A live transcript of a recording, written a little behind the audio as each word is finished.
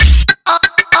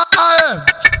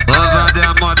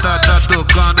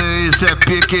é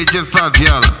pique de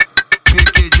favela.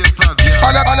 Pique de favela.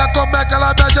 Olha como é que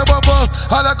ela mete o bumbum.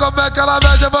 Olha como é que ela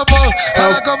mete o bumbum.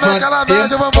 Olha como é que ela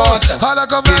mete o bumbum. Olha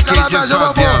como é que ela mete o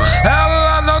bumbum.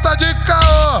 Ela não tá de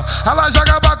caô, ela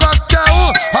joga pra qualquer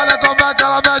um. Olha como é que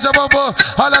ela mete o bumbum.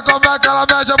 Olha como é que ela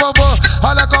mete o bumbum.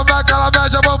 Olha como é que ela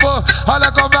mete o bumbum.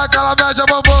 Olha como é que ela mete o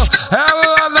bumbum.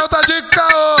 Ela não tá de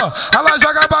caô, ela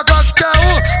joga pra qualquer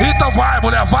um. Então vai,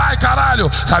 mulher, vai,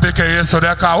 caralho. Sabe que isso,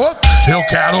 né, caô? Eu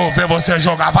quero ver você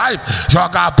jogar, vai.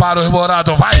 Joga para os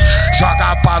morados, vai.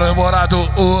 Joga para os morados,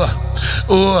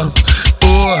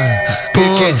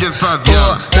 Pique de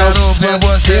favela. Quero ver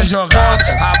você jogar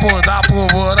a bunda pro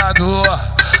morador.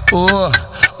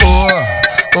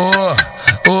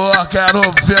 Quero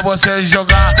ver você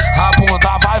jogar a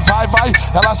bunda, vai.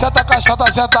 Ela senta a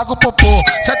caixota, senta com o popô.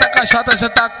 Senta a caixota,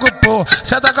 senta com o popô.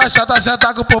 Senta a caixota,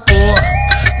 senta com o popô.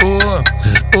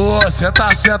 Senta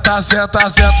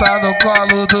no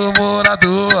colo do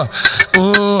morador.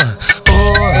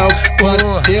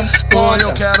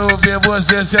 Eu quero ver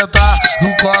você sentar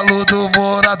no colo do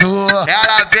morador.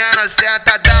 Ela vendo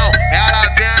sentadão,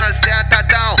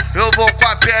 eu vou com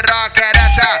a piroca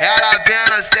ereta. Ela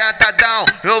vendo sentadão,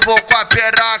 eu vou com a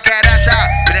piroca ereta.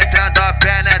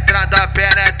 Penetrando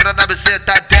na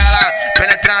buceta dela.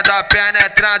 Penetrando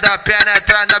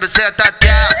na buceta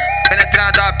dela.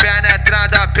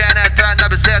 Penetrando na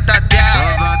buceta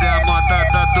dela. Quando a Motta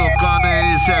tá tocando,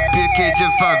 isso é pique de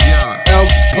favela. É o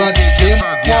pique de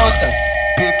Motta.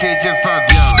 Pique de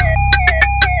favela.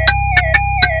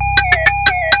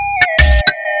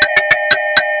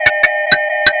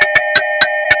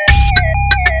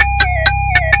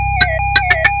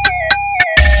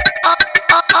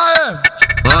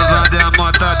 Quando a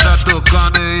Motta tá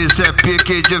tocando, isso é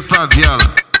pique de favela.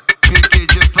 Pique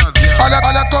de favela. Olha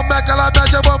como é que ela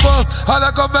mete o bumbum.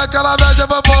 Olha como é que ela mete o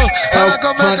bumbum. Olha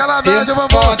como é que ela mete o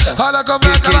bumbum. Olha como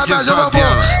é que ela mete o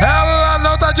bumbum. Ela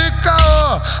não tá de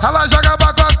caô, ela joga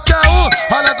pra qualquer um.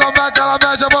 Olha como é que ela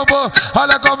mete o bumbum.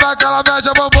 Olha como é que ela mete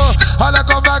o bumbum. Olha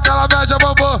como é que ela mete o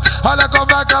bumbum. Olha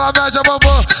como é que ela mete o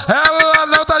bumbum. Ela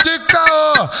não tá de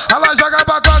caô, ela joga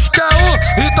pra qualquer um.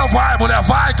 Então vai, mulher,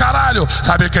 vai, caralho.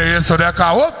 Sabe que isso, né,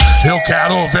 caô? Eu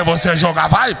quero ver você jogar,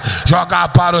 vai. Joga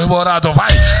para os morados, vai.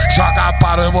 Joga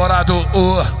para os morados,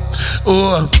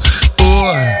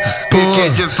 Pique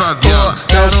de favela.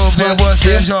 Quero ver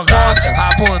você jogar a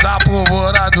bunda pro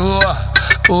morador.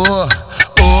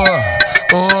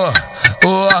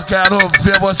 Quero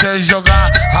ver você jogar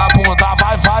a bunda,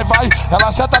 vai.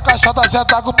 Ela senta a caixota,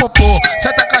 senta com o popô.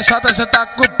 Senta a caixota, senta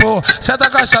com o popô. Senta a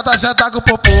caixota, senta com o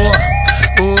popô.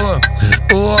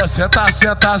 Senta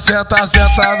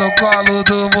no colo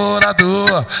do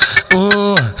morador.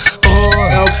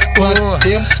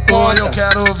 Eu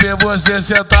quero ver você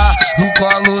sentar no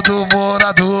colo do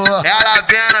morador. Ela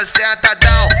vendo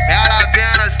sentadão,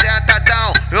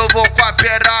 eu vou com a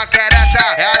piroca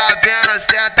ereta. Ela vendo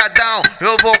sentadão,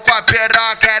 eu vou com a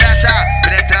piroca ereta.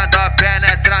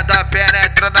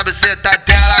 Penetrando na buceta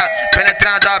dela.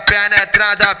 Penetrando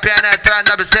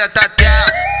na buceta dela.